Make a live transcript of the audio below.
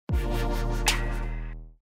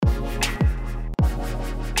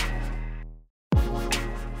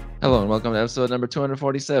Hello and welcome to episode number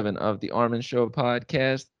 247 of the Armin Show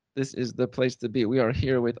podcast. This is the place to be. We are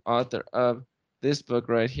here with author of this book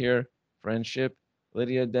right here, Friendship,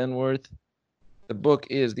 Lydia Denworth. The book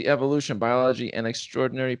is The Evolution, Biology, and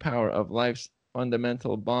Extraordinary Power of Life's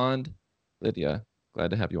Fundamental Bond. Lydia,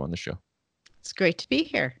 glad to have you on the show. It's great to be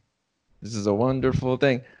here. This is a wonderful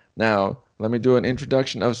thing. Now, let me do an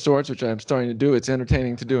introduction of sorts, which I'm starting to do. It's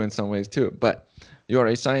entertaining to do in some ways too. But you are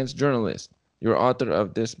a science journalist. You're author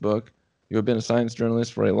of this book. You have been a science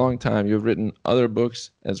journalist for a long time. You have written other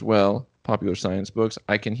books as well, popular science books.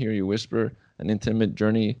 I Can Hear You Whisper, An Intimate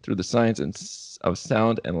Journey Through the Science of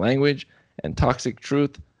Sound and Language, and Toxic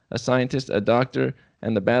Truth, A Scientist, a Doctor,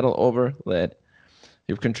 and the Battle Over Lead.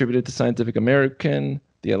 You've contributed to Scientific American,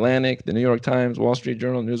 The Atlantic, The New York Times, Wall Street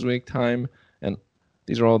Journal, Newsweek, Time, and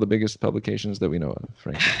these are all the biggest publications that we know of,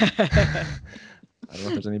 frankly. I don't know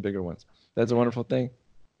if there's any bigger ones. That's a wonderful thing.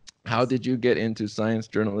 How did you get into science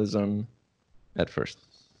journalism at first?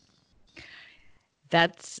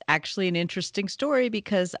 That's actually an interesting story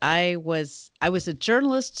because I was a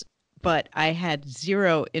journalist, but I had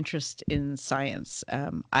zero interest in science.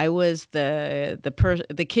 I was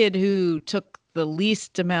the kid who took the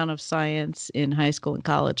least amount of science in high school and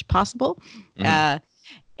college possible. Mm-hmm.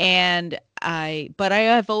 But I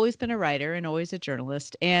have always been a writer and always a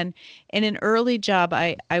journalist. And in an early job,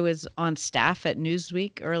 I was on staff at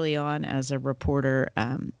Newsweek early on as a reporter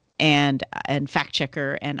and fact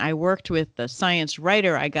checker. And I worked with the science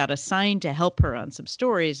writer. I got assigned to help her on some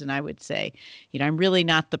stories. And I would say, I'm really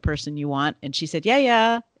not the person you want. And she said,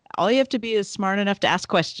 yeah. All you have to be is smart enough to ask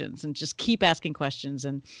questions and just keep asking questions.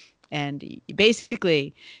 And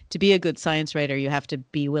basically, to be a good science writer, you have to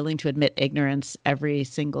be willing to admit ignorance every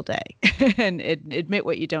single day and admit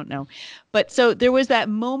what you don't know. But so there was that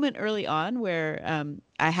moment early on where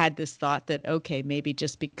I had this thought that, okay, maybe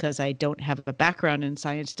just because I don't have a background in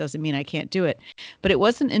science doesn't mean I can't do it. But it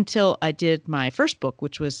wasn't until I did my first book,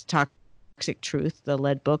 which was Toxic Truth, the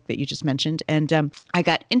lead book that you just mentioned. And I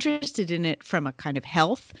got interested in it from a kind of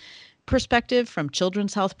health perspective, from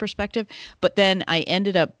children's health perspective. But then I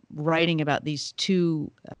ended up writing about these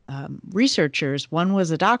two researchers. One was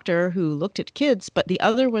a doctor who looked at kids, but the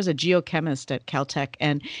other was a geochemist at Caltech.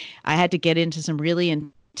 And I had to get into some really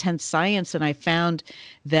intense science. And I found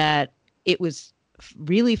that it was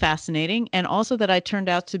really fascinating, and also that I turned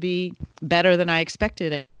out to be better than I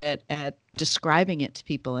expected at describing it to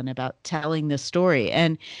people and about telling the story.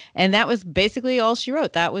 And that was basically all she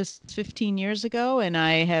wrote. That was 15 years ago, and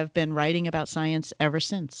I have been writing about science ever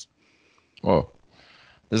since. Whoa,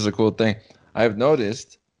 this is a cool thing. I've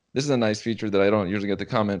noticed, this is a nice feature that I don't usually get to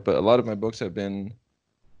comment, but a lot of my books that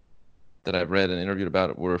I've read and interviewed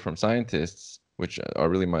about were from scientists, which are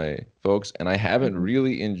really my folks. And I haven't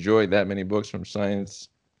really enjoyed that many books from science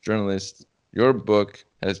journalists. Your book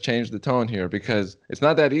has changed the tone here because it's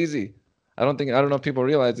not that easy. I don't know if people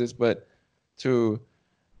realize this, but to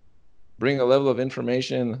bring a level of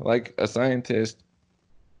information like a scientist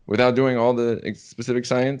without doing all the specific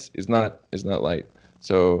science is not light.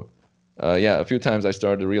 So a few times I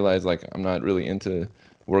started to realize like I'm not really into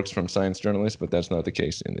works from science journalists, but that's not the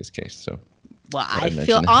case in this case. So well, I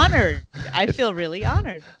feel honored. I feel really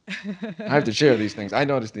honored. I have to share these things. I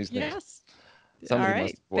noticed these things. Yes. Somebody all right.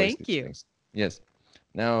 must voice Thank these you. things. Yes.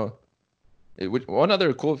 Now, one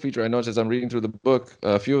other cool feature I noticed as I'm reading through the book,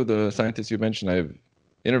 a few of the scientists you mentioned I've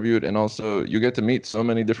interviewed, and also you get to meet so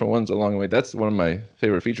many different ones along the way. That's one of my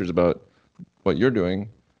favorite features about what you're doing.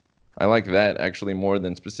 I like that actually more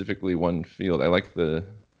than specifically one field. I like the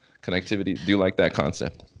connectivity. Do you like that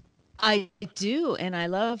concept? I do. And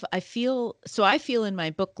I feel in my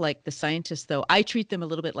book like the scientists, though. I treat them a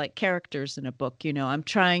little bit like characters in a book. I'm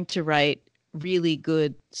trying to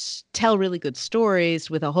tell really good stories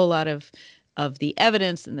with a whole lot of the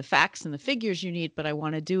evidence and the facts and the figures you need, but I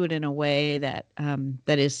want to do it in a way that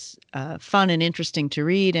is fun and interesting to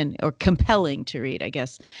read or compelling to read, I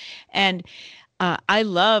guess. And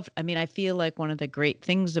I feel like one of the great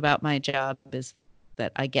things about my job is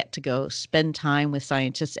that I get to go spend time with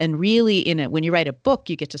scientists, and really when you write a book,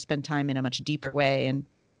 you get to spend time in a much deeper way, and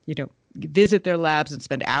visit their labs and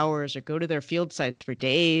spend hours or go to their field sites for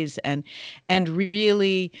days and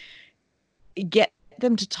really get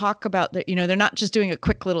them to talk about they're not just doing a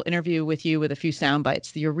quick little interview with you with a few sound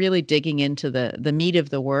bites. You're really digging into the meat of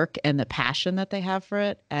the work and the passion that they have for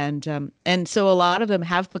it. And so a lot of them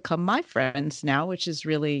have become my friends now, which is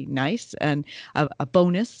really nice and a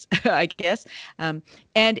bonus, I guess.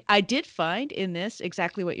 And I did find in this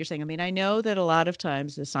exactly what you're saying. I mean, I know that a lot of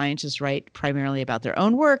times the scientists write primarily about their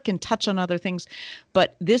own work and touch on other things,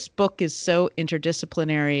 but this book is so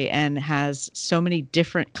interdisciplinary and has so many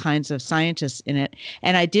different kinds of scientists in it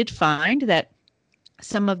And I did find that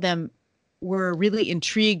some of them were really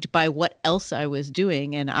intrigued by what else I was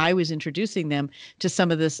doing, and I was introducing them to some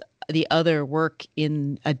of the other work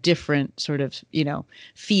in a different sort of,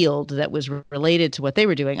 field that was related to what they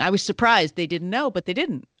were doing. I was surprised they didn't know, but they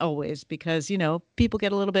didn't always, because, people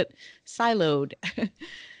get a little bit siloed.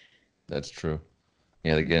 That's true.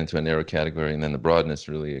 Yeah, they get into a narrow category, and then the broadness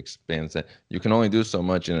really expands that. You can only do so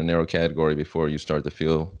much in a narrow category before you start to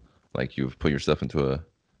feel like you've put yourself into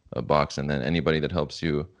a box, and then anybody that helps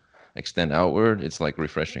you extend outward, it's like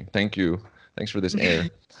refreshing. Thank you. Thanks for this air.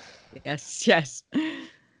 Yes, yes.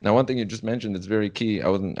 Now, one thing you just mentioned that's very key. I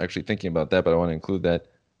wasn't actually thinking about that, but I want to include that.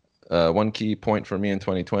 One key point for me in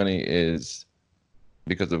 2020 is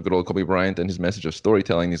because of good old Kobe Bryant and his message of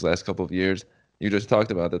storytelling these last couple of years. You just talked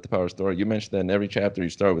about that, the power of story. You mentioned that in every chapter you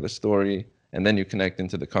start with a story and then you connect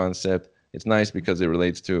into the concept. It's nice because it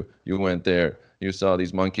relates to you went there, you saw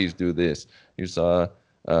these monkeys do this, you saw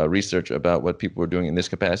research about what people were doing in this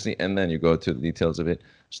capacity, and then you go to the details of it.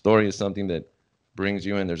 Story is something that brings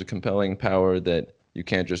you in. There's a compelling power that you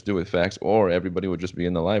can't just do with facts, or everybody would just be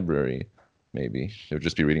in the library, maybe. They would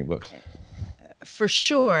just be reading books. For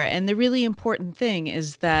sure. And the really important thing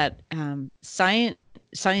is that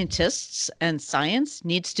scientists and science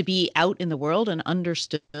needs to be out in the world and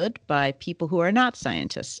understood by people who are not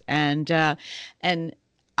scientists. And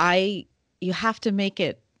I you have to make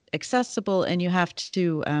it accessible, and you have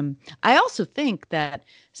to. I also think that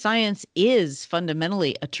science is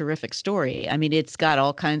fundamentally a terrific story. I mean, it's got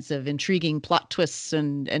all kinds of intriguing plot twists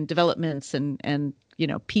and developments and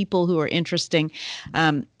people who are interesting,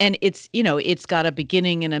 and it's got a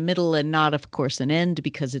beginning and a middle and not, of course, an end,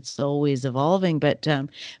 because it's always evolving. But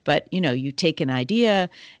you take an idea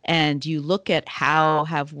and you look at how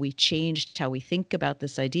have we changed how we think about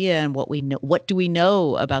this idea, and what do we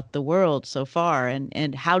know about the world so far,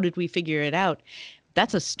 and how did we figure it out.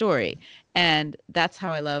 That's a story, and that's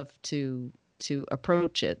how I love to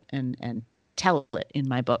approach it and tell it in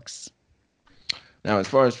my books. Now, as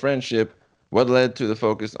far as friendship, what led to the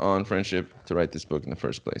focus on friendship to write this book in the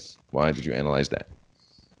first place? Why did you analyze that?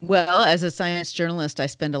 Well, as a science journalist, I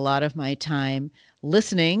spend a lot of my time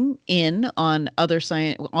listening in on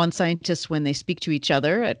scientists when they speak to each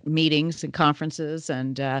other at meetings and conferences,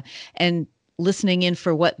 and listening in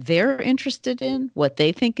for what they're interested in, what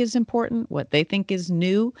they think is important, what they think is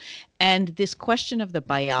new. And this question of the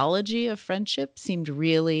biology of friendship seemed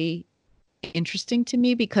really interesting to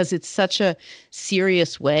me, because it's such a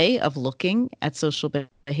serious way of looking at social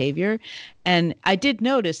behavior. And I did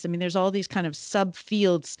notice, I mean, there's all these kind of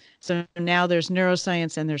subfields. So now there's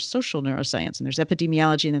neuroscience and there's social neuroscience and there's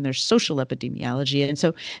epidemiology and then there's social epidemiology. And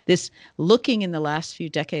so this looking in the last few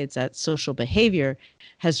decades at social behavior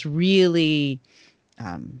has really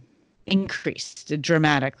increased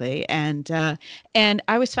dramatically. And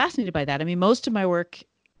I was fascinated by that. I mean, most of my work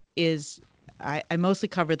is I mostly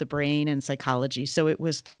cover the brain and psychology. So it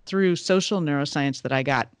was through social neuroscience that I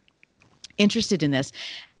got interested in this.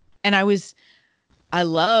 And I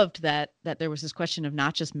loved that there was this question of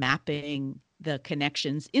not just mapping the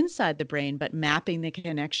connections inside the brain, but mapping the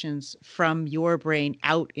connections from your brain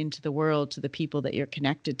out into the world to the people that you're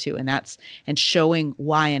connected to, and showing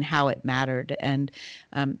why and how it mattered. And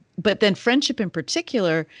but then friendship in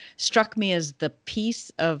particular struck me as the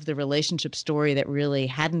piece of the relationship story that really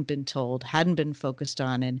hadn't been told, hadn't been focused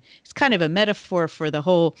on, and it's kind of a metaphor for the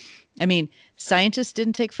whole. I mean, scientists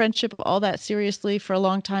didn't take friendship all that seriously for a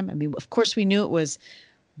long time. I mean, of course, we knew it was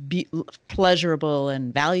pleasurable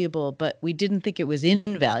and valuable, but we didn't think it was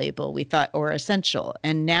invaluable. We thought, or essential.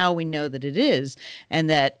 And now we know that it is, and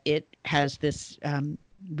that it has this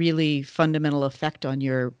really fundamental effect on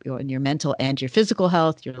your mental and your physical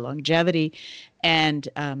health, your longevity, and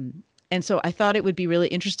so I thought it would be really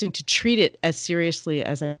interesting to treat it as seriously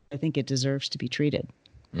as I think it deserves to be treated.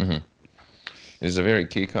 Mm-hmm. It's a very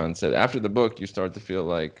key concept. After the book, you start to feel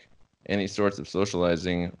like any sorts of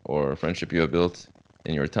socializing or friendship you have built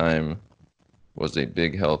in your time was a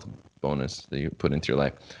big health bonus that you put into your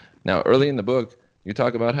life. Now, early in the book, you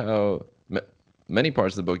talk about how many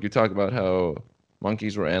parts of the book, you talk about how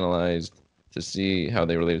monkeys were analyzed to see how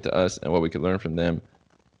they related to us and what we could learn from them,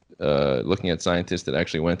 looking at scientists that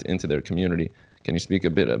actually went into their community. Can you speak a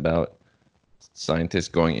bit about scientists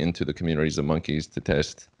going into the communities of monkeys to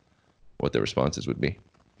test what their responses would be?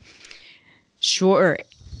 Sure.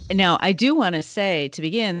 Now, I do want to say to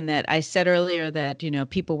begin that I said earlier that,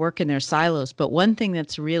 people work in their silos, but one thing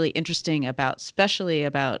that's really interesting especially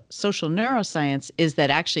about social neuroscience, is that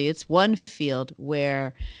actually it's one field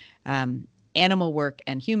where animal work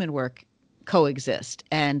and human work coexist,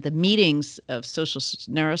 and the meetings of social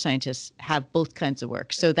neuroscientists have both kinds of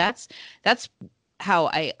work. So that's how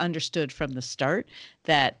I understood from the start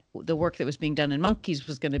that the work that was being done in monkeys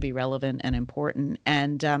was going to be relevant and important.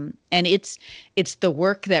 And it's the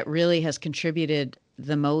work that really has contributed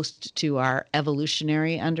the most to our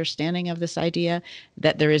evolutionary understanding of this idea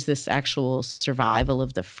that there is this actual survival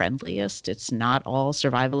of the friendliest. It's not all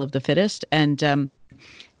survival of the fittest.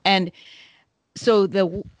 And so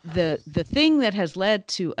the thing that has led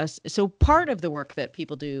to us, so part of the work that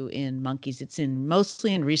people do in monkeys, it's in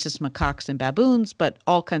mostly in rhesus macaques and baboons, but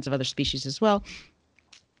all kinds of other species as well,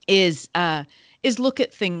 is look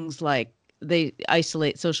at things like they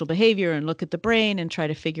isolate social behavior and look at the brain and try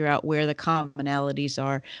to figure out where the commonalities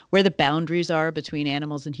are, where the boundaries are between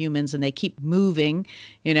animals and humans, and they keep moving.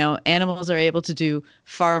 Animals are able to do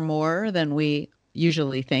far more than we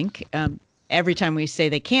usually think. Every time we say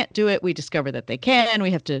they can't do it, we discover that they can.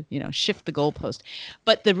 We have to, shift the goalpost.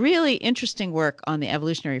 But the really interesting work on the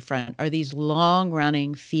evolutionary front are these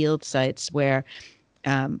long-running field sites where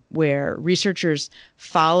researchers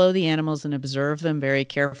follow the animals and observe them very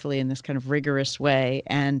carefully in this kind of rigorous way.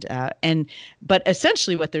 But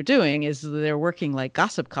essentially what they're doing is they're working like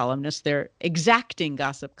gossip columnists. They're exacting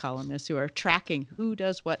gossip columnists who are tracking who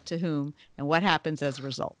does what to whom and what happens as a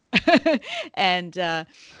result. and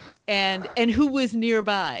and who was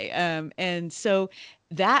nearby. And so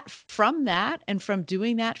from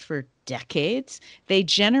doing that for decades, they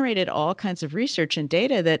generated all kinds of research and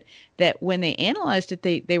data that when they analyzed it,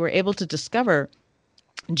 they were able to discover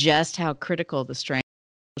just how critical the strength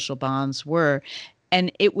of social bonds were. And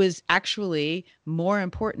it was actually more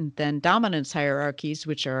important than dominance hierarchies,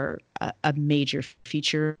 which are a major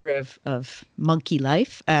feature of monkey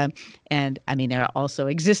life. And I mean, they also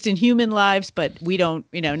exist in human lives, but we don't,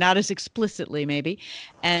 not as explicitly maybe.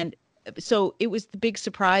 And so it was the big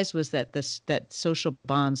surprise was that social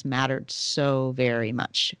bonds mattered so very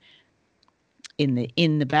much in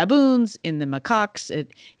the baboons, in the macaques.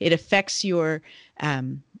 It affects your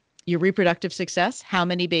reproductive success, how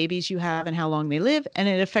many babies you have and how long they live, and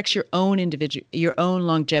it affects your own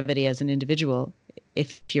longevity as an individual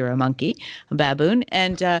if you're a monkey, a baboon.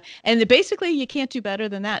 And basically you can't do better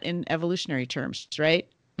than that in evolutionary terms, right?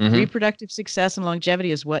 Mm-hmm. Reproductive success and longevity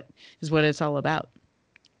is what it's all about.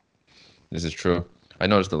 This is true. I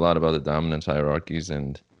noticed a lot about the dominance hierarchies,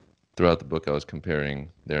 and throughout the book, I was comparing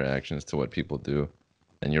their actions to what people do.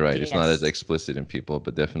 And you're right, it's not as Yes. explicit in people,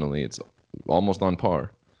 but definitely it's almost on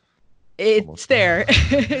par. It's Almost. there.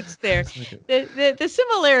 It's there. It's like The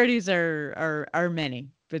similarities are many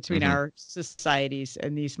between hmm our societies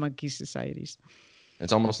and these monkey societies.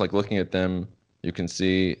 It's almost like looking at them, you can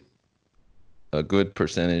see a good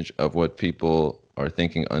percentage of what people are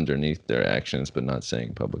thinking underneath their actions, but not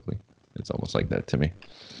saying publicly. It's almost like that to me.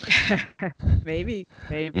 Maybe.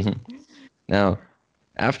 hmm Now,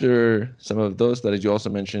 after some of those studies, you also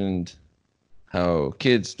mentioned how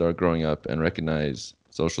kids start growing up and recognize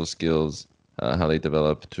social skills, how they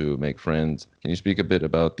develop to make friends. Can you speak a bit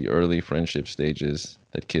about the early friendship stages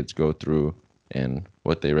that kids go through and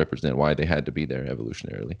what they represent, why they had to be there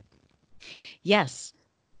evolutionarily? Yes,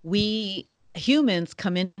 we humans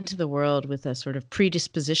come into the world with a sort of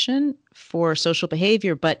predisposition for social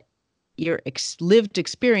behavior, but your lived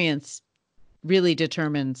experience really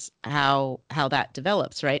determines how that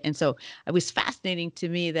develops, right? And so it was fascinating to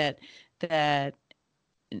me that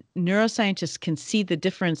neuroscientists can see the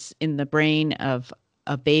difference in the brain of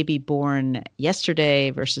a baby born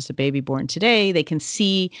yesterday versus a baby born today. They can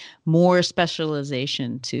see more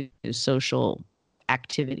specialization to social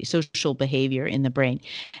activity, social behavior in the brain.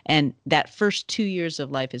 And that first 2 years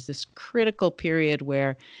of life is this critical period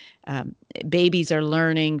where um, babies are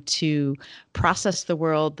learning to process the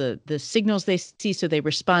world, the signals they see, so they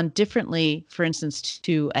respond differently, for instance,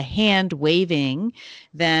 to a hand waving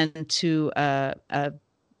than to a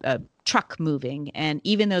truck moving. And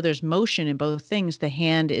even though there's motion in both things, the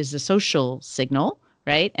hand is a social signal,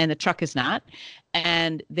 right? And the truck is not.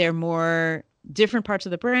 And they're more different parts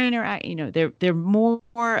of the brain are, they're more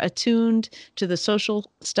attuned to the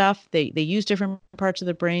social stuff. They use different parts of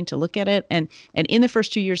the brain to look at it. And in the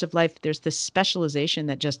first 2 years of life, there's this specialization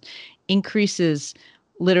that just increases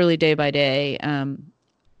literally day by day,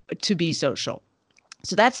 to be social.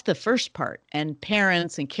 So that's the first part, and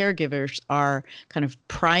parents and caregivers are kind of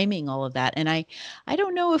priming all of that. And I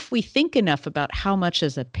don't know if we think enough about how much,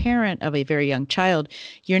 as a parent of a very young child,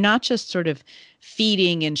 you're not just sort of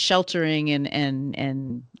feeding and sheltering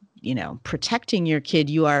and protecting your kid.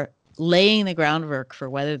 You are laying the groundwork for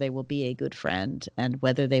whether they will be a good friend and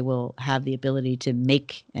whether they will have the ability to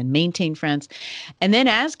make and maintain friends. And then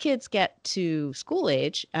as kids get to school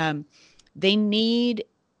age, they need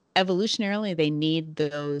evolutionarily they need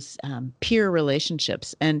those peer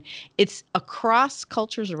relationships, and it's across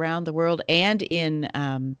cultures around the world and in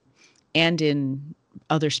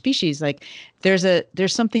other species. Like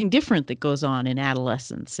there's something different that goes on in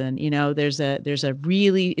adolescence, and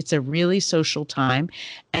it's a really social time,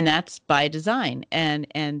 and that's by design.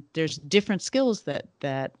 And there's different skills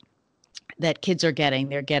that kids are getting.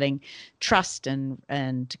 They're getting trust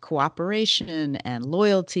and cooperation and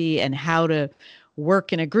loyalty and how to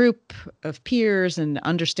work in a group of peers and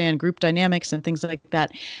understand group dynamics and things like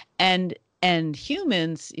that. And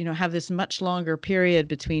humans, have this much longer period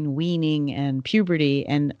between weaning and puberty,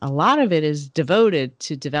 and a lot of it is devoted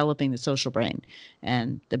to developing the social brain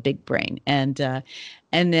and the big brain. And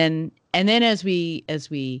then as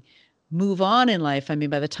we move on in life, I mean,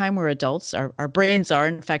 by the time we're adults, our brains are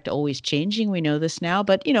in fact always changing. We know this now,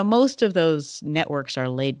 but most of those networks are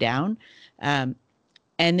laid down. Um,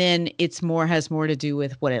 and then has more to do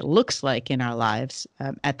with what it looks like in our lives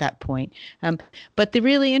at that point. But the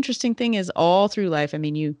really interesting thing is, all through life, I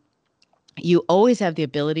mean, you always have the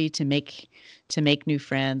ability to make new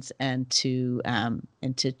friends and to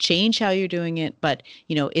change how you're doing it. But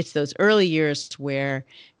it's those early years where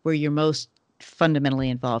you're most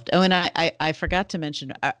fundamentally involved. Oh, and I forgot to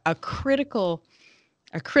mention a critical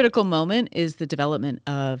moment is the development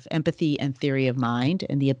of empathy and theory of mind,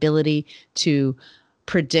 and the ability to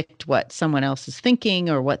predict what someone else is thinking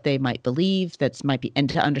or what they might believe, and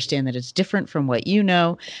to understand that it's different from what you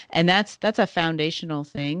know. And that's a foundational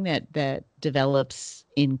thing that develops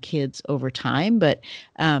in kids over time. But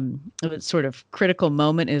a sort of critical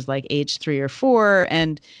moment is like age 3 or 4,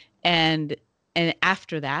 and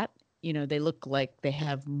after that, they look like they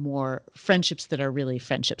have more friendships that are really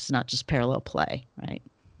friendships, not just parallel play, right?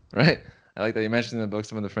 Right. I like that you mentioned in the book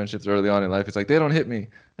some of the friendships early on in life. It's like, they don't hit me.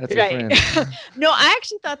 That's a Right. friend. No, I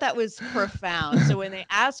actually thought that was profound. So when they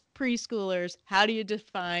asked preschoolers, how do you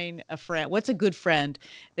define a friend? What's a good friend?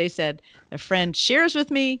 They said, a friend shares with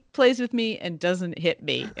me, plays with me, and doesn't hit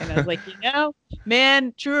me. And I was like,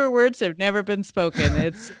 man, truer words have never been spoken.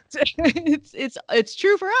 It's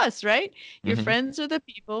true for us, right? Your Hmm. friends are the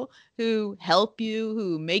people who help you,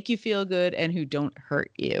 who make you feel good, and who don't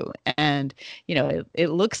hurt you. And it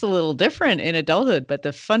looks a little different in adulthood, but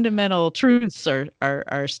the fundamental truths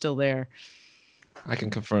are still there. I can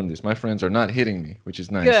confirm this. My friends are not hitting me, which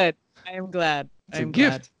is nice. Good. I am glad. I It's a am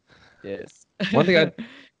glad. gift. Yes. One thing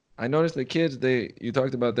I noticed the kids, you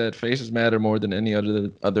talked about that faces matter more than any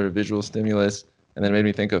other visual stimulus, and then made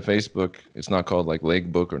me think of Facebook. It's not called like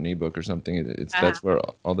leg book or knee book or something. It's Uh-huh. That's where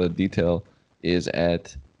all the detail is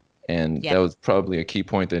at, and Yeah. that was probably a key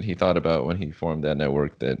point that he thought about when he formed that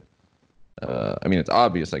network. That I mean, it's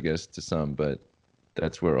obvious, I guess, to some, but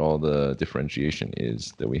that's where all the differentiation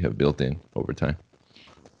is that we have built in over time.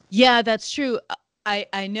 Yeah, that's true.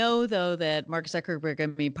 I know though that Mark Zuckerberg, I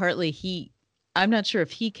mean, partly I'm not sure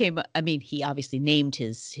if he came, I mean, he obviously named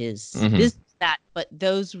his Hmm. business that, but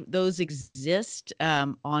those exist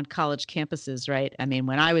on college campuses, right? I mean,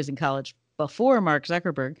 when I was in college before Mark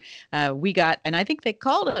Zuckerberg, we got, and I think they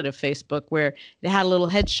called it a Facebook, where they had a little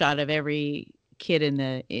headshot of every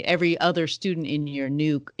other student in your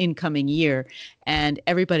new incoming year, and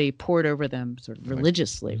everybody poured over them sort of Like,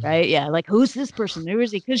 religiously, right? Yeah, like, who's this person? Who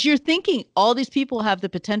is he? Because you're thinking all these people have the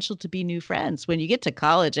potential to be new friends. When you get to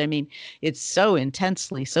college, I mean, it's so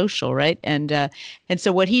intensely social, right? And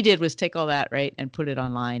so what he did was take all that, right, and put it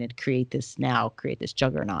online and create this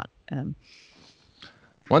juggernaut.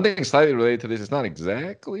 one thing slightly related to this, it's not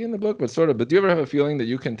exactly in the book, but sort of. But do you ever have a feeling that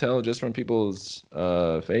you can tell just from people's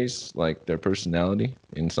face, like their personality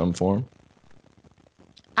in some form?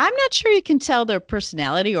 I'm not sure you can tell their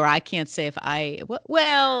personality, or I can't say if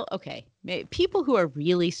well, okay. People who are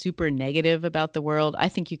really super negative about the world, I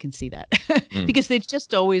think you can see that Mm. because they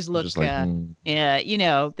just always It's just look, like,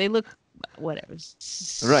 yeah, they look whatever, right.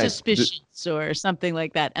 suspicious or something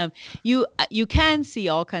like that. You can see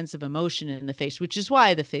all kinds of emotion in the face, which is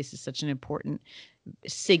why the face is such an important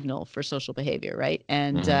signal for social behavior, right?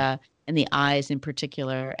 Mhm. And the eyes in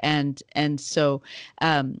particular, and so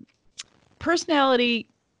um, personality,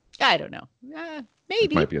 I don't know. It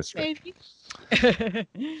Maybe, might be a stretch. maybe.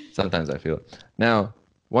 Sometimes I feel it. Now,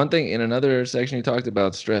 one thing in another section you talked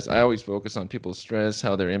about stress. I always focus on people's stress,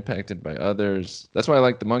 how they're impacted by others. That's why I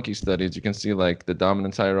like the monkey studies. You can see like the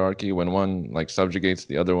dominance hierarchy. When one like subjugates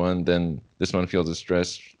the other one, then this one feels a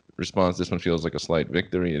stress response. This one feels like a slight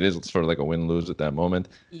victory. It is sort of like a win-lose at that moment.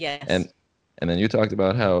 And Yes. and then you talked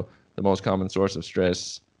about how the most common source of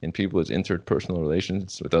stress in people is interpersonal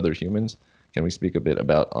relations with other humans. Can we speak a bit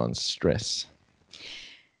about on stress?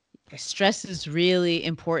 Stress is really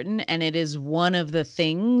important, and it is one of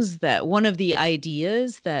the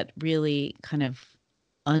ideas that really kind of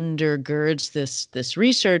undergirds this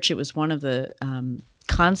research. It was one of the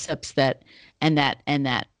concepts that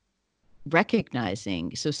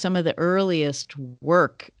recognizing. So some of the earliest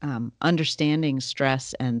work understanding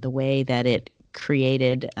stress and the way that it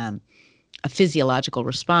created a physiological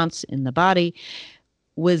response in the body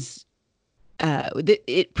was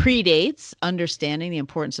it predates understanding the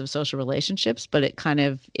importance of social relationships, but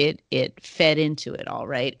it fed into it all,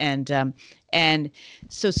 right? And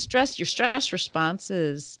so your stress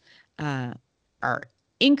responses are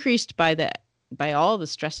increased by all the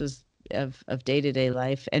stresses of day-to-day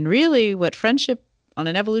life. And really what friendship on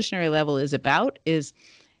an evolutionary level is about is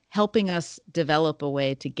helping us develop a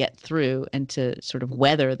way to get through and to sort of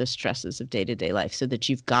weather the stresses of day-to-day life so that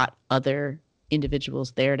you've got other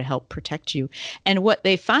individuals there to help protect you. And what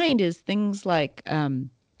they find is things like,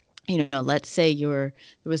 let's say there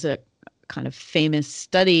was a kind of famous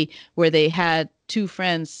study where they had two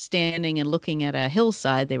friends standing and looking at a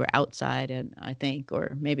hillside. They were outside, and I think,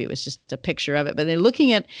 or maybe it was just a picture of it, but they're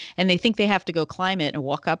looking at, and they think they have to go climb it and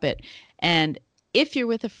walk up it. And if you're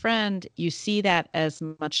with a friend, you see that as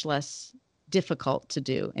much less difficult to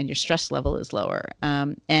do, and your stress level is lower.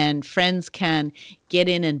 And friends can get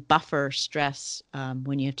in and buffer stress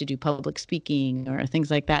when you have to do public speaking or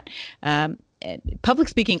things like that. Public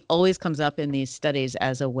speaking always comes up in these studies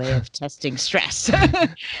as a way of testing stress.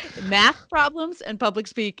 Math problems and public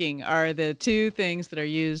speaking are the two things that are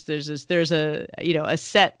used. There's a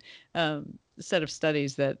set of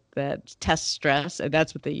studies that test stress, and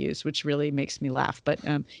that's what they use, which really makes me laugh. But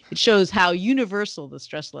it shows how universal the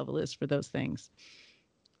stress level is for those things.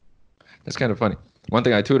 That's kind of funny. One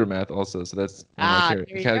thing, I tutor math also, so that's one of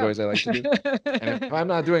my categories go. I like to do. And if I'm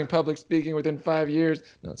not doing public speaking within 5 years,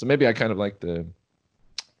 no. So maybe I kind of like that.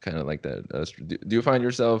 Do you find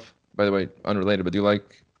yourself, by the way, unrelated, but do you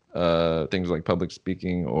like things like public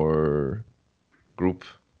speaking or group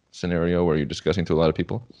scenario where you're discussing to a lot of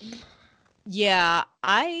people? Yeah,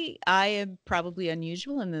 I am probably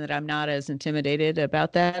unusual in that I'm not as intimidated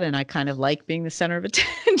about that, and I kind of like being the center of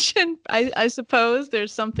attention. I suppose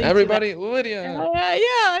there's something Everybody, to Lydia. that.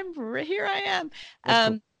 Yeah, here I am. That's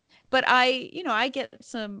cool. But I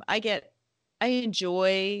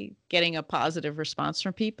enjoy getting a positive response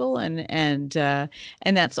from people, and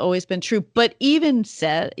that's always been true. But even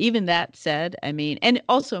that said, I mean, and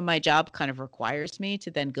also my job kind of requires me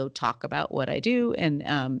to then go talk about what I do, and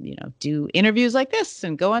do interviews like this,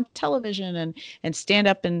 and go on television, and stand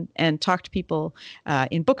up and talk to people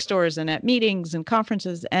in bookstores and at meetings and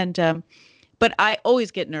conferences, and but I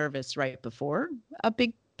always get nervous right before a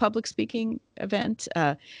big public speaking event.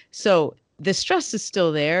 So the stress is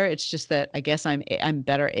still there. It's just that I guess I'm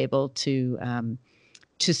better able to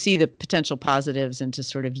see the potential positives and to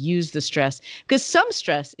sort of use the stress, because some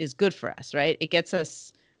stress is good for us, right? It gets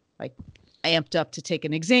us like amped up to take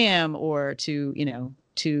an exam, or to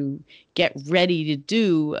get ready to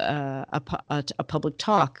do a public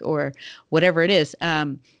talk or whatever it is.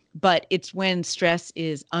 But it's when stress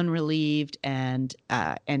is unrelieved and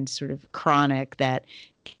sort of chronic that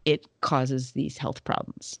it causes these health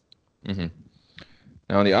problems. Mm-hmm.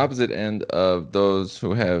 Now, on the opposite end of those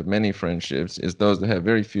who have many friendships is those that have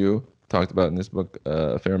very few. Talked about in this book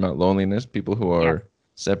a fair amount, loneliness, people who are Yes.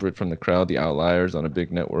 separate from the crowd, the outliers on a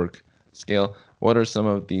big network scale. What are some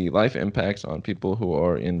of the life impacts on people who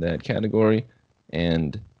are in that category,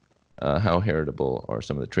 and how heritable are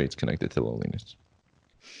some of the traits connected to loneliness?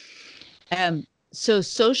 So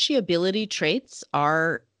sociability traits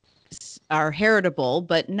are heritable,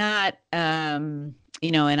 but not, and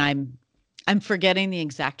I'm forgetting the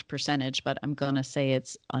exact percentage, but I'm going to say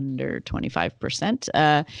it's under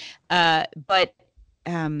 25%. But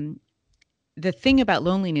the thing about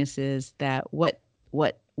loneliness is that what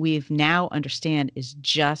we've now understand is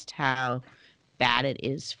just how bad it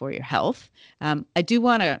is for your health. I do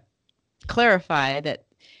want to clarify that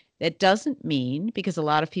that doesn't mean, because a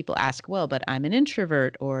lot of people ask, well, but I'm an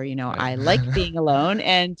introvert, or I like being alone,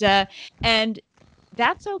 and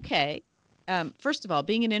that's okay. First of all,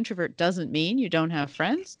 being an introvert doesn't mean you don't have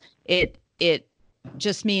friends. It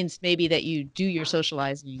just means maybe that you do your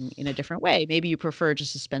socializing in a different way. Maybe you prefer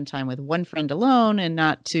just to spend time with one friend alone, and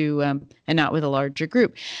not with a larger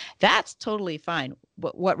group. That's totally fine.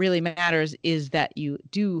 What really matters is that you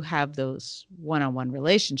do have those one-on-one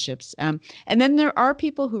relationships. And then there are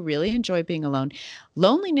people who really enjoy being alone.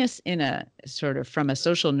 Loneliness, in a sort of from a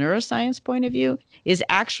social neuroscience point of view, is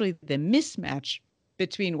actually the mismatch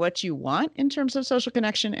between what you want in terms of social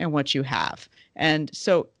connection and what you have. And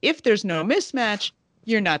so if there's no mismatch,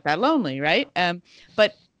 you're not that lonely, right?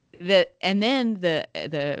 But And then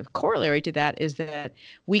the corollary to that is that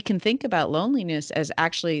we can think about loneliness as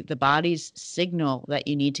actually the body's signal that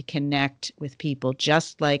you need to connect with people,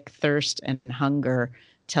 just like thirst and hunger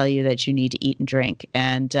tell you that you need to eat and drink.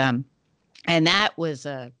 And that was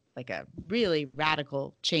a like a really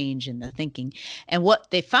radical change in the thinking. And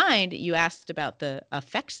what they find, you asked about the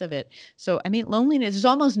effects of it. So I mean, loneliness is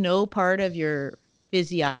almost no part of your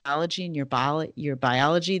physiology and your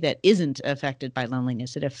biology that isn't affected by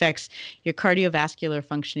loneliness. It affects your cardiovascular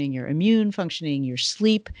functioning, your immune functioning, your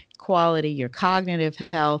sleep quality, your cognitive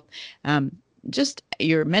health, um, just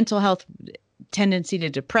your mental health, tendency to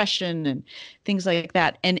depression and things like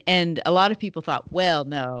that. And a lot of people thought, well,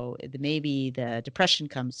 no, maybe the depression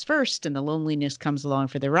comes first and the loneliness comes along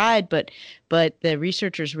for the ride. But the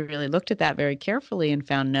researchers really looked at that very carefully and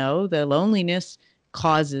found no, the loneliness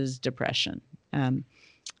causes depression. Um,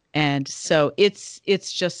 and so it's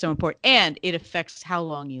just so important, and it affects how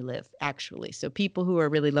long you live, actually. So people who are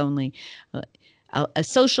really lonely, uh, a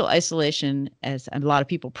social isolation, as a lot of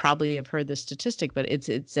people probably have heard this statistic, but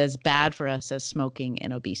it's as bad for us as smoking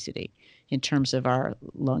and obesity in terms of our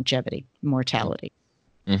longevity, mortality.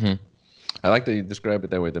 Mm-hmm. I like that you describe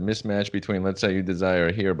it that way. The mismatch between, let's say you desire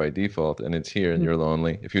here by default and it's here and Mhm. you're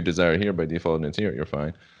lonely. If you desire here by default and it's here, you're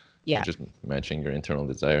fine. You're Yeah. just matching your internal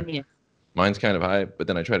desire. Yeah. Mine's kind of high, but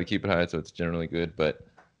then I try to keep it high, so it's generally good. But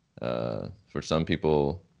for some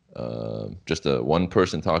people, just a one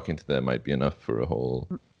person talking to them might be enough for a whole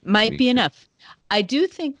Might week. be enough.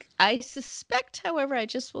 I suspect, however, I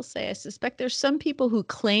just will say, I suspect there's some people who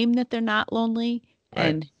claim that they're not lonely Right.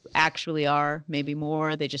 and actually are, maybe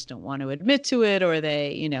more. They just don't want to admit to it, or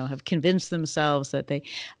they, have convinced themselves that they,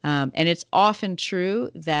 and it's often true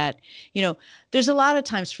that, there's a lot of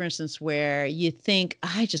times, for instance, where you think,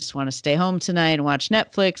 I just want to stay home tonight and watch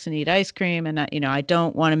Netflix and eat ice cream. And, I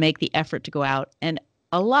don't want to make the effort to go out. And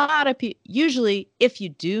a lot of people, usually, if you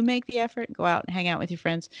do make the effort, go out and hang out with your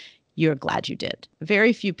friends, you're glad you did.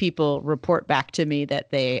 Very few people report back to me that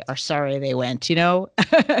they are sorry they went.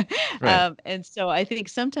 Right. And so I think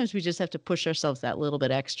sometimes we just have to push ourselves that little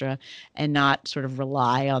bit extra and not sort of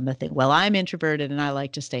rely on the thing. Well, I'm introverted and I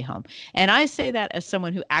like to stay home. And I say that as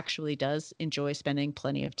someone who actually does enjoy spending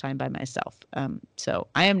plenty of time by myself. So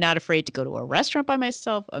I am not afraid to go to a restaurant by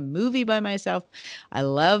myself, a movie by myself. I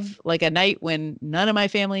love like a night when none of my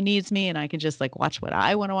family needs me and I can just like watch what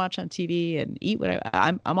I want to watch on TV and eat what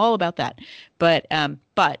I'm all about that. But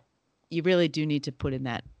you really do need to put in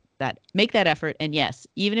that make that effort. And yes,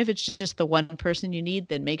 even if it's just the one person you need,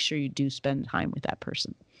 then make sure you do spend time with that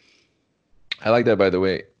person. I like that, by the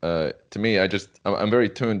way. To me, I'm very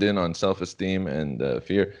tuned in on self-esteem and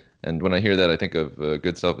fear. And when I hear that, I think of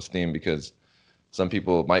good self-esteem because some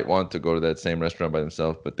people might want to go to that same restaurant by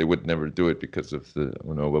themselves, but they would never do it because of the,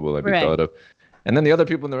 oh no, what will I be Right. thought of? And then the other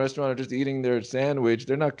people in the restaurant are just eating their sandwich.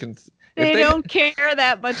 They're not, if They they, don't care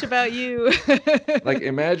that much about you. like,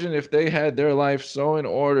 imagine if they had their life so in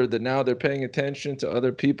order that now they're paying attention to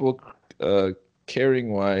other people, uh,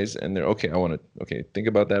 caring wise, and they're okay. I want to, okay, think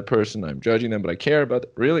about that person. I'm judging them, but I care about,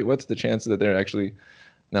 really, what's the chance that they're actually,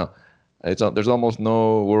 no, there's almost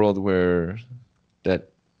no world where that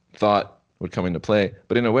thought would come into play.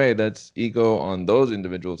 But in a way, that's ego on those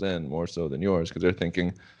individuals' end more so than yours, because they're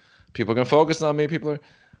thinking people can focus on me. People are,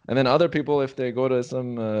 and then other people, if they go to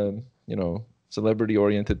some,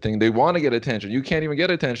 celebrity-oriented thing, they want to get attention. You can't even get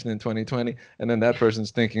attention in 2020, and then that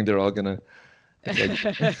person's thinking they're all gonna. It's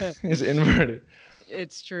like it's inverted.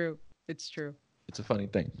 It's true. It's true. It's a funny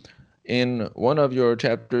thing. In one of your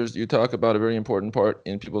chapters, you talk about a very important part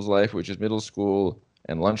in people's life, which is middle school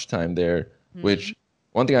and lunchtime there, Mhm. which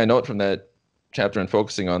one thing I note from that chapter and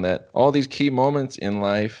focusing on that, all these key moments in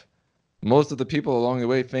life, most of the people along the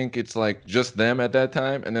way think it's like just them at that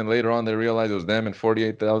time, and then later on they realize it was them and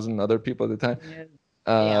 48,000 other people at the time. Yeah.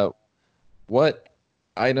 Yeah. Uh, what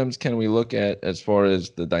items can we look at as far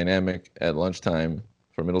as the dynamic at lunchtime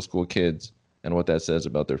for middle school kids and what that says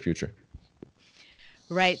about their future?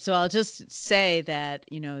 Right. So I'll just say that,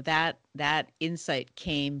 that insight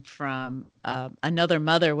came from another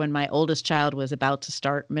mother when my oldest child was about to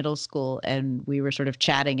start middle school. And we were sort of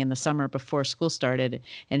chatting in the summer before school started,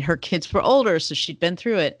 and her kids were older. So she'd been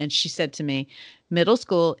through it. And she said to me, middle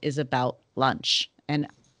school is about lunch. And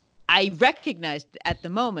I recognized at the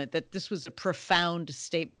moment that this was a profound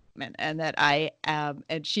statement, and that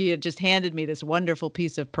and she had just handed me this wonderful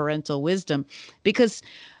piece of parental wisdom, because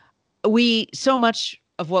we so much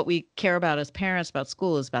of what we care about as parents about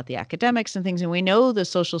school is about the academics and things, and we know the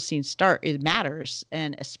social scene it matters,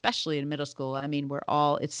 and especially in middle school. I mean,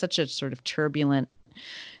 it's such a sort of turbulent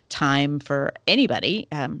time for anybody.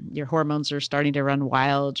 Your hormones are starting to run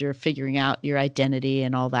wild. You're figuring out your identity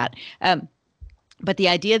and all that. But the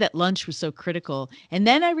idea that lunch was so critical. And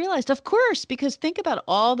then I realized, of course, because think about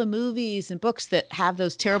all the movies and books that have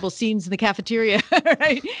those terrible scenes in the cafeteria,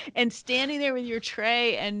 right? And standing there with your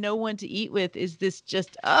tray and no one to eat with is this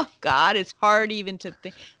just, oh God, it's hard even to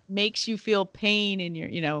think, makes you feel pain in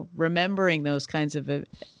your, remembering those kinds of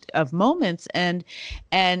moments. And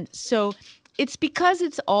so it's because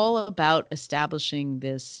it's all about establishing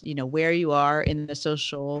this, where you are in the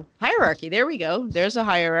social hierarchy. There we go. There's a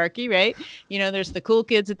hierarchy, right? There's the cool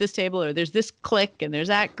kids at this table, or there's this clique, and there's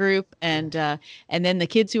that group, and then the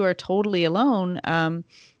kids who are totally alone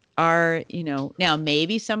are, now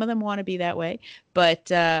maybe some of them want to be that way,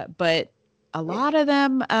 but a lot of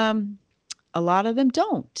them,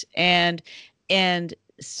 don't, and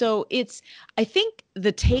so I think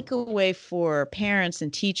the takeaway for parents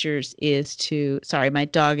and teachers is sorry, my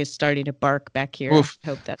dog is starting to bark back here. Oof. I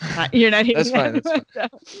hope you're not hearing That's fine. that. That's fine.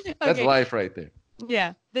 That's Okay. life right there.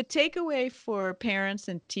 Yeah. The takeaway for parents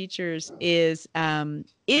and teachers is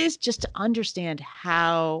just to understand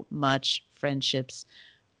how much friendships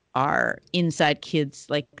are inside kids.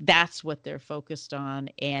 Like that's what they're focused on.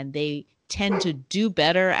 And they tend to do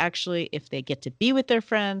better actually if they get to be with their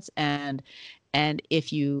friends, and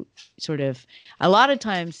if you sort of, a lot of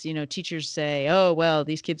times, teachers say, oh, well,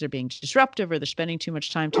 these kids are being disruptive or they're spending too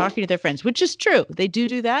much time talking to their friends, which is true. They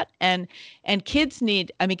do that. And kids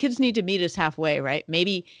need to meet us halfway, right?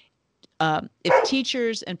 Maybe if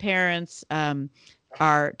teachers and parents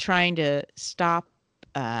are trying to stop,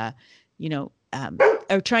 are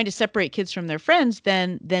trying to separate kids from their friends,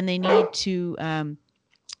 then they need to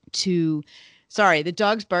sorry, the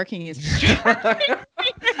dog's barking is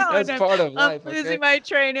That's part of life. I'm losing my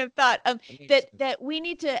train of thought. That we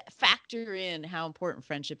need to factor in how important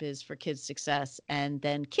friendship is for kids' success, and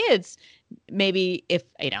then kids, maybe if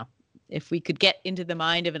we could get into the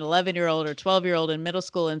mind of an 11-year-old or 12-year-old in middle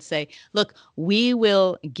school and say, look, we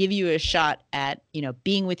will give you a shot at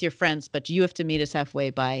being with your friends, but you have to meet us halfway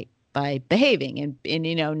by behaving and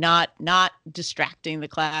not distracting the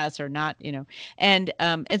class, or not, and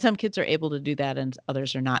some kids are able to do that and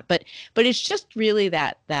others are not, but it's just really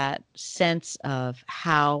that sense of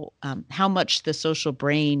how much the social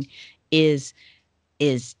brain is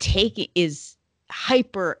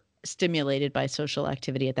hyper stimulated by social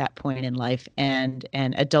activity at that point in life, and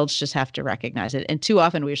adults just have to recognize it. And too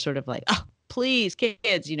often we're sort of like, oh, please,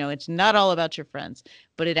 kids, it's not all about your friends,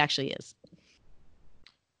 but it actually is.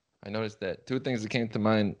 I noticed that two things that came to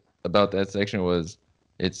mind about that section was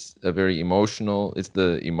it's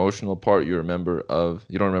the emotional part you remember of.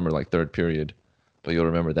 You don't remember like third period, but you'll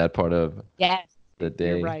remember that part of Yes, the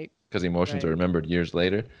day. you're right. Because emotions are Right. remembered years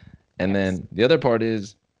later. And Yes. then the other part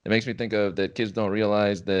is it makes me think of that kids don't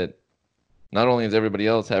realize that not only is everybody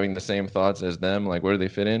else having the same thoughts as them, like where do they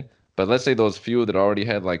fit in, but let's say those few that already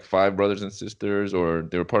had like 5 brothers and sisters, or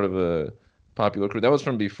they were part of a popular crew, that was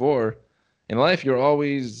from before. In life,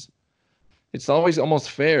 it's always almost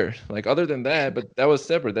fair. Like other than that, but that was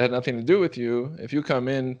separate. That had nothing to do with you. If you come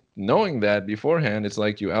in knowing that beforehand, it's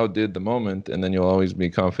like you outdid the moment, and then you'll always be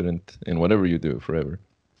confident in whatever you do forever.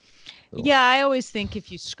 So. Yeah, I always think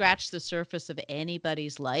if you scratch the surface of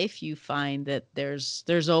anybody's life, you find that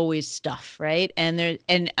there's always stuff, right? And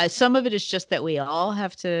some of it is just that we all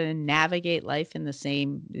have to navigate life in the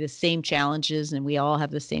same challenges, and we all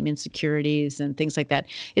have the same insecurities and things like that.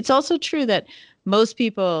 It's also true that most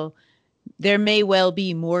people, there may well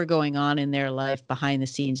be more going on in their life behind the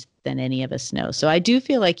scenes than any of us know. So I do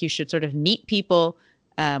feel like you should sort of meet people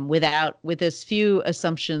with as few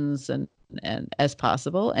assumptions and as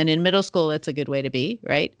possible. And in middle school, that's a good way to be,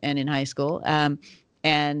 right? And in high school,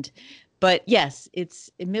 but yes,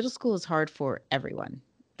 middle school is hard for everyone.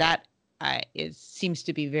 That it seems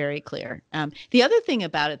to be very clear. The other thing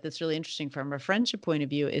about it that's really interesting from a friendship point of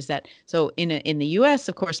view is that, so in the U.S.,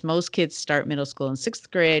 of course, most kids start middle school in 6th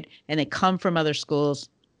grade, and they come from other schools,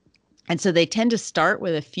 and so they tend to start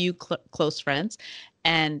with a few close friends,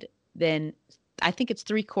 and then I think it's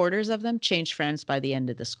 3/4 of them change friends by the end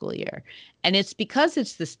of the school year. And it's because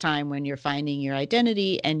it's this time when you're finding your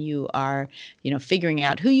identity and you are, figuring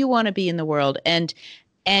out who you want to be in the world. And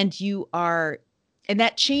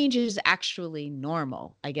that change is actually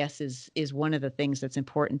normal, I guess, is one of the things that's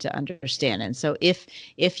important to understand. And so if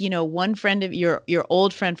one friend of your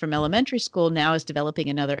old friend from elementary school now is developing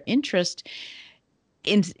another interest,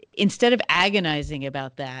 instead of agonizing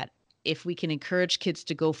about that, if we can encourage kids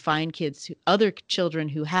to go find other children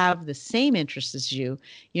who have the same interests as you,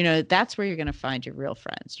 that's where you're going to find your real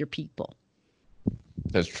friends, your people.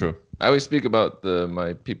 That's true. I always speak about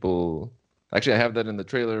my people Actually, I have that in the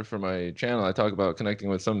trailer for my channel. I talk about connecting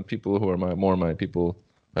with some people who are my people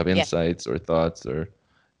who have Yeah, insights or thoughts, or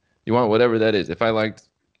you want whatever that is. If I liked,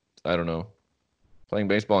 I don't know, playing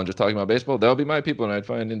baseball and just talking about baseball, they'll be my people, and I'd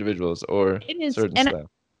find individuals or it is. certain And stuff.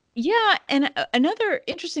 yeah, and another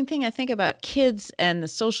interesting thing I think about kids and the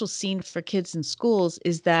social scene for kids in schools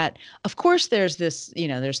is that, of course, there's this,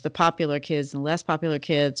 there's the popular kids and less popular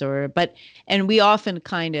kids, and we often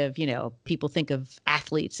kind of, people think of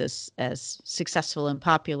athletes as successful and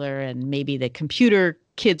popular, and maybe the computer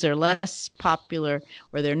kids are less popular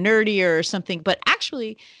or they're nerdier or something. But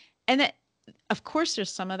actually, and that of course there's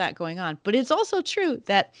some of that going on, but it's also true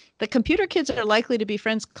that the computer kids are likely to be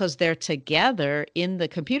friends because they're together in the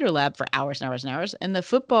computer lab for hours and hours and hours, and the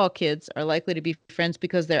football kids are likely to be friends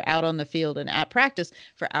because they're out on the field and at practice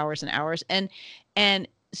for hours and hours. And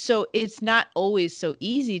so it's not always so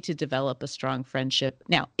easy to develop a strong friendship.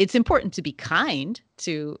 Now, it's important to be kind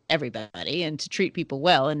to everybody and to treat people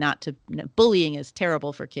well, and not to, bullying is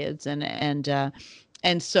terrible for kids,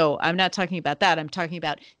 and so I'm not talking about that. I'm talking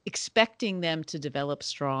about expecting them to develop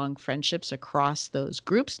strong friendships across those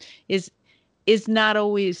groups is is not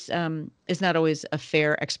always a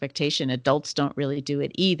fair expectation. Adults don't really do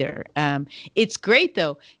it either. It's great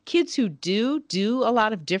though. Kids who do a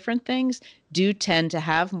lot of different things do tend to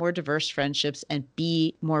have more diverse friendships and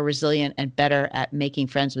be more resilient and better at making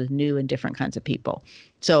friends with new and different kinds of people.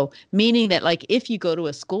 So, meaning that, like, if you go to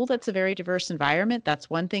a school that's a very diverse environment, that's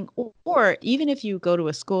one thing. Or even if you go to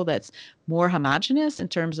a school that's more homogenous in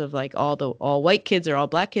terms of like all white kids or all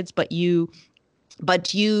black kids, but you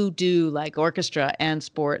do like orchestra and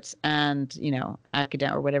sports and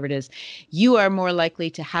academic or whatever it is, you are more likely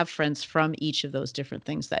to have friends from each of those different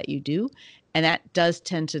things that you do, and that does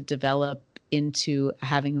tend to develop into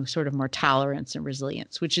having sort of more tolerance and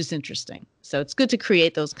resilience, which is interesting. So it's good to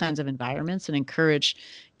create those kinds of environments and encourage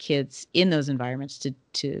kids in those environments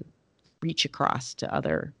to reach across to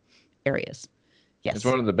other areas. It's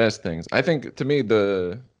Yes. one of the best things. I think to me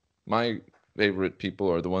the my favorite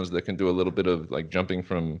people are the ones that can do a little bit of like jumping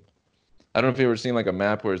from. I don't know if you've ever seen like a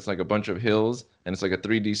map where it's like a bunch of hills and it's like a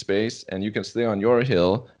 3D space and you can stay on your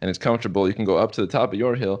hill and it's comfortable. You can go up to the top of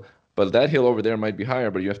your hill, but that hill over there might be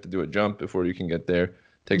higher, but you have to do a jump before you can get there.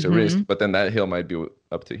 Takes a risk, Mm-hmm. but then that hill might be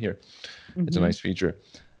up to here. It's a Mm-hmm. nice feature.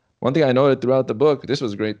 One thing I noted throughout the book, this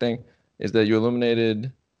was a great thing, is that you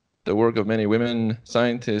illuminated the work of many women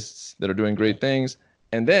scientists that are doing great things.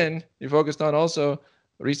 And then you focused on also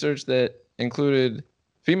research that included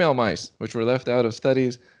female mice, which were left out of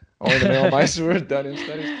studies. Only the male mice were done in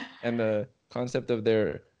studies, and the concept of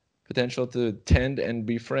their potential to tend and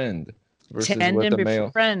befriend versus Tend what and the male.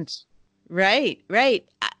 befriend. Right, right.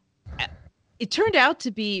 It turned out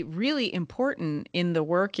to be really important in the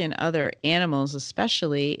work in other animals,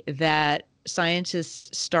 especially, that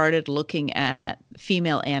scientists started looking at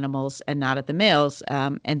female animals and not at the males.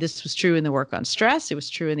 And this was true in the work on stress. It was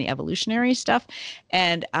true in the evolutionary stuff,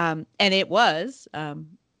 and it was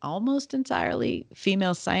almost entirely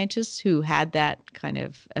female scientists who had that kind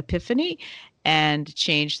of epiphany and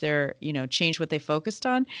changed what they focused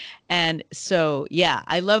on. And so, yeah,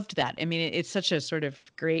 I loved that. I mean, it's such a sort of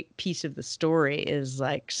great piece of the story, is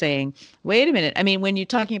like saying, wait a minute. I mean, when you're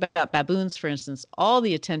talking about baboons, for instance, all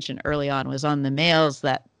the attention early on was on the males,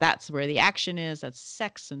 that's where the action is, that's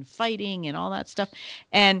sex and fighting and all that stuff.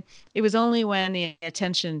 And it was only when the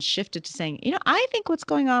attention shifted to saying, I think what's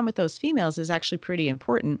going on with those females is actually pretty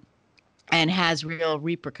important and has real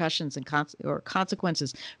repercussions and or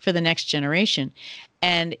consequences for the next generation.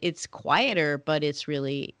 And it's quieter, but it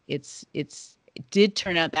did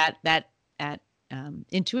turn out that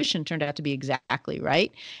intuition turned out to be exactly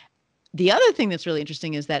right. The other thing that's really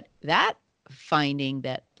interesting is that finding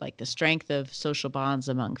that, like, the strength of social bonds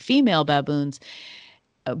among female baboons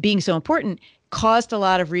being so important caused a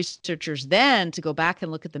lot of researchers then to go back and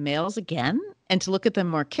look at the males again and to look at them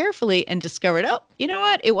more carefully, and discovered, oh, you know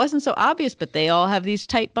what? It wasn't so obvious, but they all have these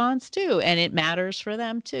tight bonds too, and it matters for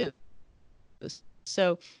them too.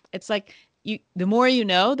 So it's like, the more you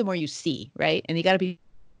know, the more you see, right? And you got to be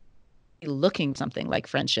looking something like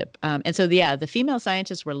friendship. And so, yeah, the female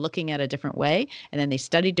scientists were looking at a different way, and then they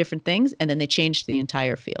studied different things, and then they changed the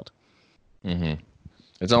entire field. Hmm.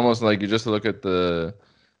 It's almost like you just look at the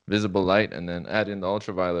visible light and then add in the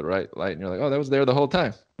ultraviolet light, and you're like, oh, that was there the whole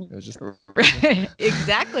time. It was just. Right.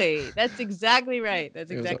 Exactly. That's exactly right. That's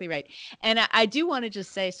It was. exactly right. And I do want to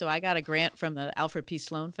just say, so I got a grant from the Alfred P.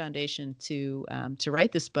 Sloan Foundation to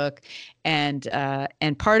write this book, and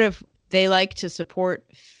part of, they like to support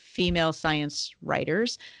female science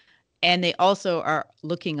writers, and they also are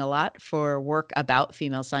looking a lot for work about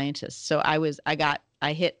female scientists. So I got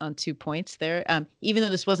I hit on 2 points there. Even though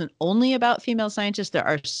this wasn't only about female scientists, there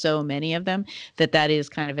are so many of them that is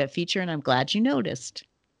kind of a feature, and I'm glad you noticed.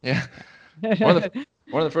 Yeah. One of the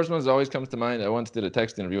one of the first ones that always comes to mind. I once did a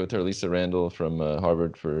text interview with her, Lisa Randall from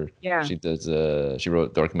Harvard. Yeah. She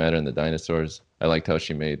wrote Dark Matter and the Dinosaurs. I liked how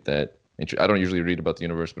she made that. I don't usually read about the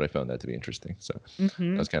universe, but I found that to be interesting. So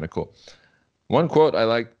that was kind of cool. One quote I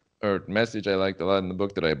liked, or message I liked a lot in the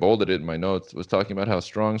book that I bolded it in my notes, was talking about how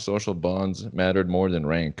strong social bonds mattered more than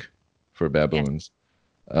rank for Yes. baboons.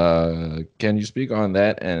 Can you speak on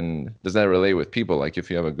that? And does that relate with people? Like if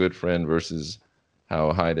you have a good friend versus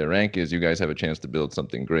how high their rank is, you guys have a chance to build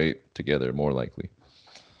something great together, more likely.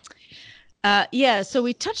 Yeah, so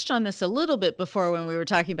we touched on this a little bit before when we were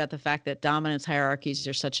talking about the fact that dominance hierarchies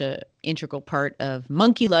are such a integral part of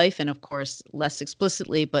monkey life, and of course, less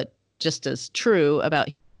explicitly, but just as true about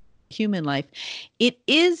human life. It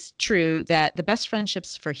is true that the best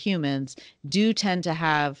friendships for humans do tend to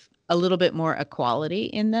have a little bit more equality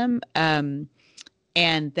in them, and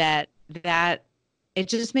that it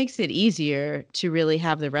just makes it easier to really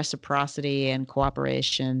have the reciprocity and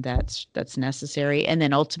cooperation that's necessary, and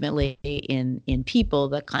then ultimately in people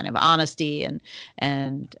the kind of honesty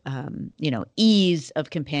and ease of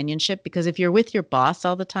companionship, because if you're with your boss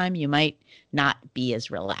all the time you might not be as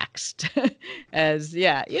relaxed as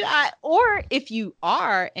or if you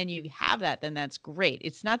are and you have that, then that's great.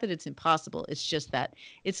 It's not that it's impossible, it's just that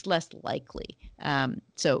it's less likely.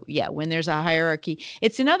 So yeah, when there's a hierarchy,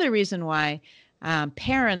 it's another reason why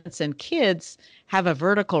parents and kids have a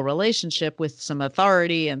vertical relationship with some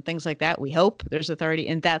authority and things like that. We hope there's authority,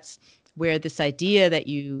 and that's where this idea that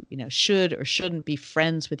you should or shouldn't be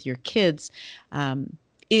friends with your kids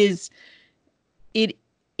is it.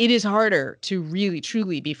 It is harder to really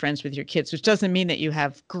truly be friends with your kids, which doesn't mean that you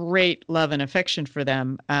have great love and affection for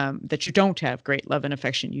them. That you don't have great love and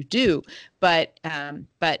affection, you do, but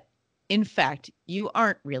in fact, you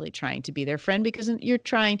aren't really trying to be their friend because you're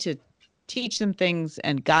trying to teach them things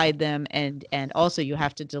and guide them, and also you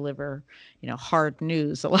have to deliver hard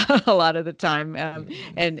news a lot of the time,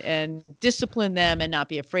 and discipline them and not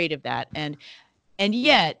be afraid of that, and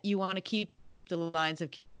yet you want to keep the lines of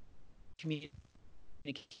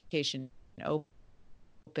communication open.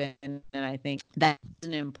 And I think that's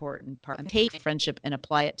an important part. Take friendship and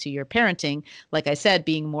apply it to your parenting. Like I said,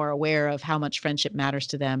 being more aware of how much friendship matters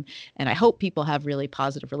to them. And I hope people have really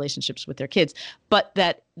positive relationships with their kids, but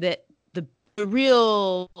that the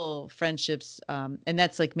real friendships, and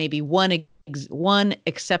that's like maybe one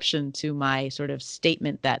exception to my sort of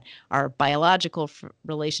statement that our biological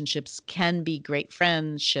relationships can be great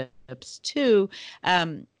friendships too.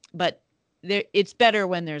 But it's better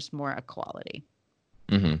when there's more equality.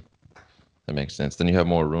 Mm-hmm. That makes sense. Then you have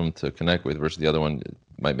more room to connect with versus the other one. It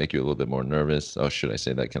might make you a little bit more nervous. Oh, should I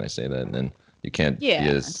say that? Can I say that? And then you can't be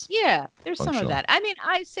as There's some of functional. that. I mean,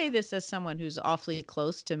 I say this as someone who's awfully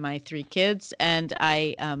close to my 3 kids, and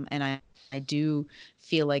I do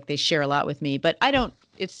feel like they share a lot with me, but I don't.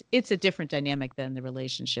 It's a different dynamic than the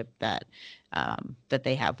relationship that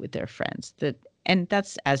they have with their friends. And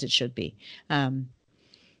that's as it should be.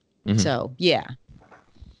 So yeah,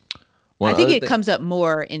 One I think other it thing. comes up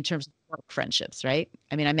more in terms of work friendships, right?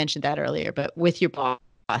 I mean, I mentioned that earlier, but with your boss,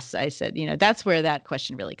 I said, that's where that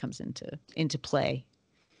question really comes into play.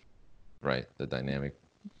 Right, the dynamic.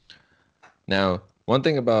 Now, one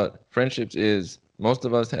thing about friendships is most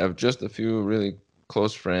of us have just a few really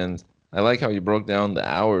close friends. I like how you broke down the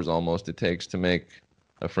hours almost it takes to make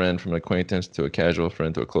a friend, from an acquaintance to a casual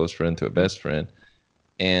friend to a close friend to a best friend.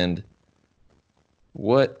 And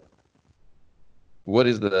what what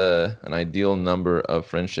is an ideal number of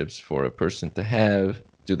friendships for a person to have?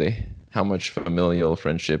 How much familial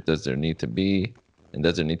friendship does there need to be? And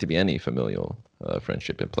does there need to be any familial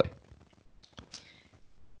friendship in play?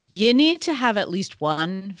 You need to have at least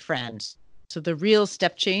one friend. So the real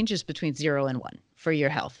step change is between 0 and 1 for your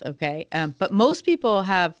health. Okay. But most people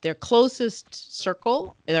have their closest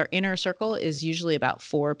circle, their inner circle is usually about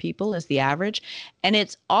 4 people is the average. And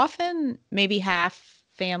it's often maybe half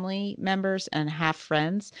family members and half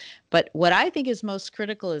friends. But what I think is most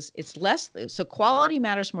critical is it's less. So quality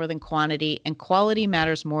matters more than quantity, and quality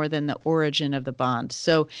matters more than the origin of the bond.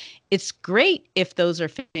 So it's great if those are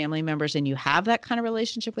family members and you have that kind of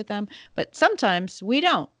relationship with them, but sometimes we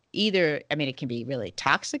don't either. I mean, it can be really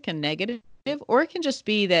toxic and negative, or it can just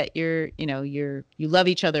be that you love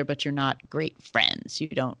each other, but you're not great friends. You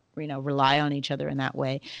don't, rely on each other in that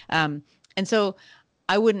way. And so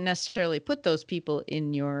I wouldn't necessarily put those people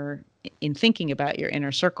in thinking about your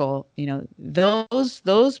inner circle.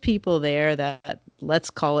 Those people there that, let's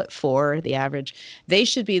call it 4, the average, they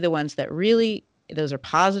should be the ones that really those are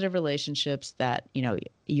positive relationships that,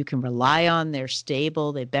 you can rely on. They're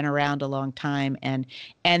stable. They've been around a long time, and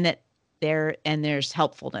that there's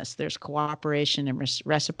helpfulness, there's cooperation and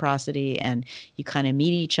reciprocity, and you kind of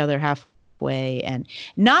meet each other halfway, and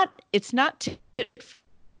it's not tit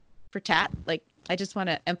for tat. Like, I just want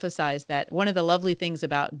to emphasize that one of the lovely things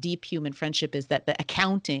about deep human friendship is that the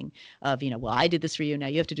accounting of, well, I did this for you, now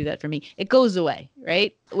you have to do that for me, it goes away,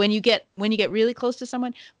 right? When you get really close to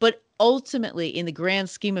someone. But ultimately, in the grand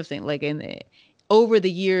scheme of things, like over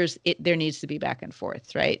the years, there needs to be back and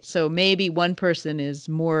forth, right? So maybe one person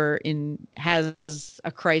has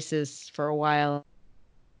a crisis for a while,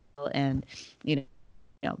 and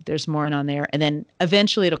there's more on there, and then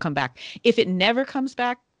eventually it'll come back. If it never comes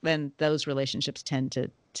back, then those relationships tend to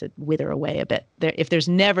wither away a bit. If there's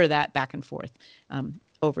never that back and forth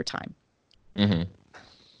over time. Mm-hmm.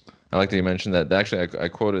 I like that you mentioned that. Actually, I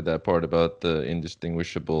quoted that part about the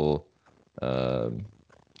indistinguishable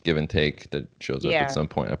give and take that shows up at some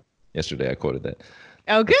point. Yesterday, I quoted that.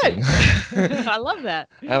 Oh, good. I love that.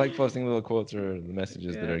 I like posting little quotes or the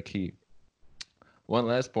messages that are key. One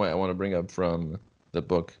last point I want to bring up from the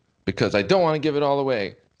book, because I don't want to give it all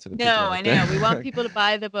away to the people. No, I know. We want people to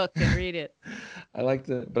buy the book and read it. I like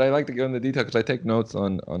to go into detail because I take notes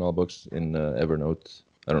on all books in Evernote.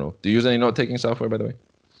 I don't know. Do you use any note-taking software, by the way?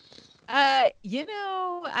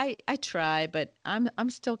 I try, but I'm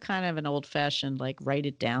still kind of an old-fashioned, like, write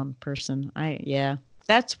it down person.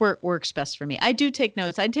 That's where it works best for me. I do take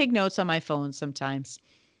notes. I take notes on my phone sometimes,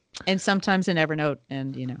 and sometimes in Evernote,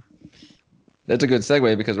 and That's a good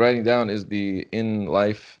segue, because writing down is the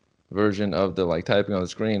in-life version of the, like, typing on the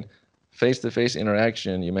screen. Face-to-face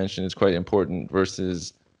interaction, you mentioned, is quite important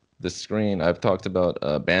versus the screen. I've talked about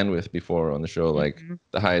bandwidth before on the show, like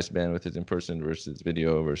the highest bandwidth is in person versus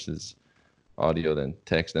video versus audio than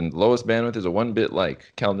text, and the lowest bandwidth is a 1-bit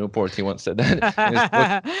like. Cal Newport, he once said that in his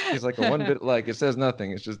book. He's like, a 1-bit like, it says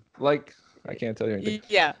nothing, it's just like, I can't tell you anything.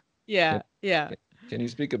 Yeah. Can you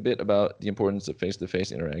speak a bit about the importance of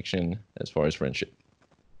face-to-face interaction as far as friendship?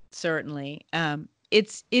 Certainly.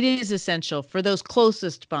 It is essential for those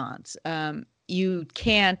closest bonds. You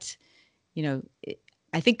can't,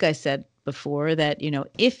 I think I said before that,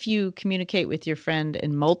 if you communicate with your friend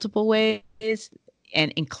in multiple ways,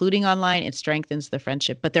 and including online, it strengthens the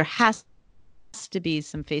friendship. But there has to be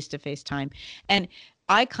some face-to-face time, and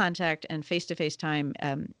eye contact and face-to-face time.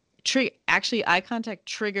 Actually, eye contact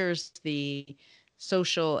triggers the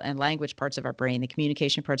social and language parts of our brain, the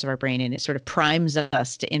communication parts of our brain, and it sort of primes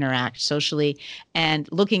us to interact socially. And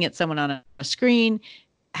looking at someone on a screen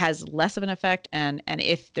has less of an effect, and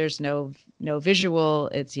if there's no visual,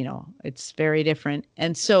 it's very different.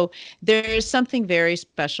 And so there is something very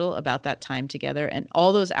special about that time together, and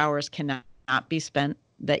all those hours cannot be spent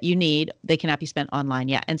that you need. They cannot be spent online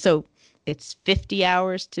yet. And so it's 50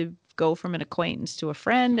 hours to go from an acquaintance to a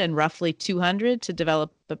friend, and roughly 200 to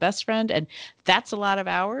develop a best friend. And that's a lot of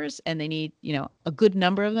hours, and they need, a good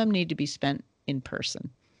number of them need to be spent in person.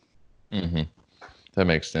 Mm-hmm. That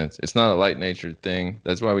makes sense. It's not a light-natured thing.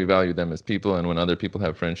 That's why we value them as people. And when other people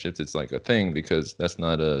have friendships, it's like a thing, because that's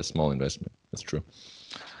not a small investment. That's true.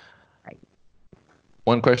 Right.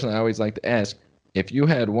 One question I always like to ask: if you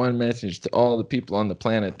had one message to all the people on the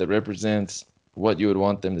planet that represents what you would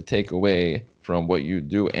want them to take away from what you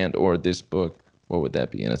do and or this book, what would that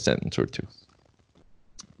be in a sentence or two?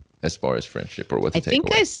 As far as friendship, or what to take away. I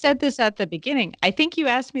think I said this at the beginning. I think you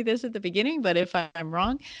asked me this at the beginning, but if I'm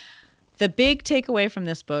wrong, the big takeaway from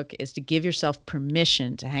this book is to give yourself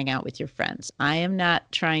permission to hang out with your friends. I am not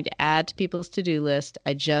trying to add to people's to-do list.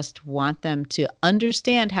 I just want them to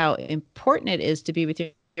understand how important it is to be with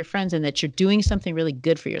your friends, and that you're doing something really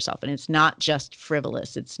good for yourself. And it's not just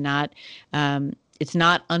frivolous. It's not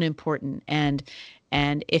unimportant. And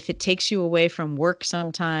if it takes you away from work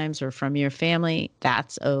sometimes, or from your family,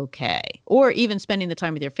 that's okay. Or even spending the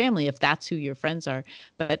time with your family, if that's who your friends are.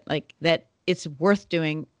 But like that, it's worth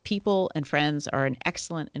doing. People and friends are an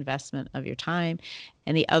excellent investment of your time,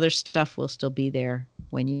 and the other stuff will still be there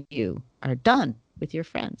when you are done with your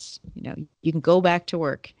friends. You can go back to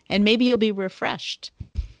work, and maybe you'll be refreshed,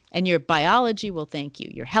 and your biology will thank you.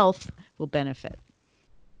 Your health will benefit.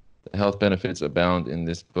 The health benefits abound in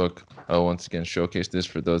this book. I'll once again showcase this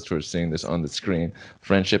for those who are seeing this on the screen.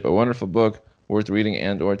 Friendship, a wonderful book worth reading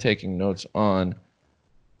and or taking notes on,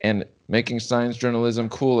 and making science journalism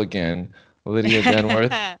cool again. Lydia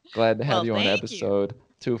Denworth, glad to have you on episode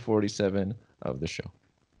 247 of the show.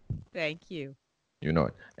 Thank you. You know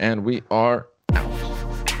it. And we are out.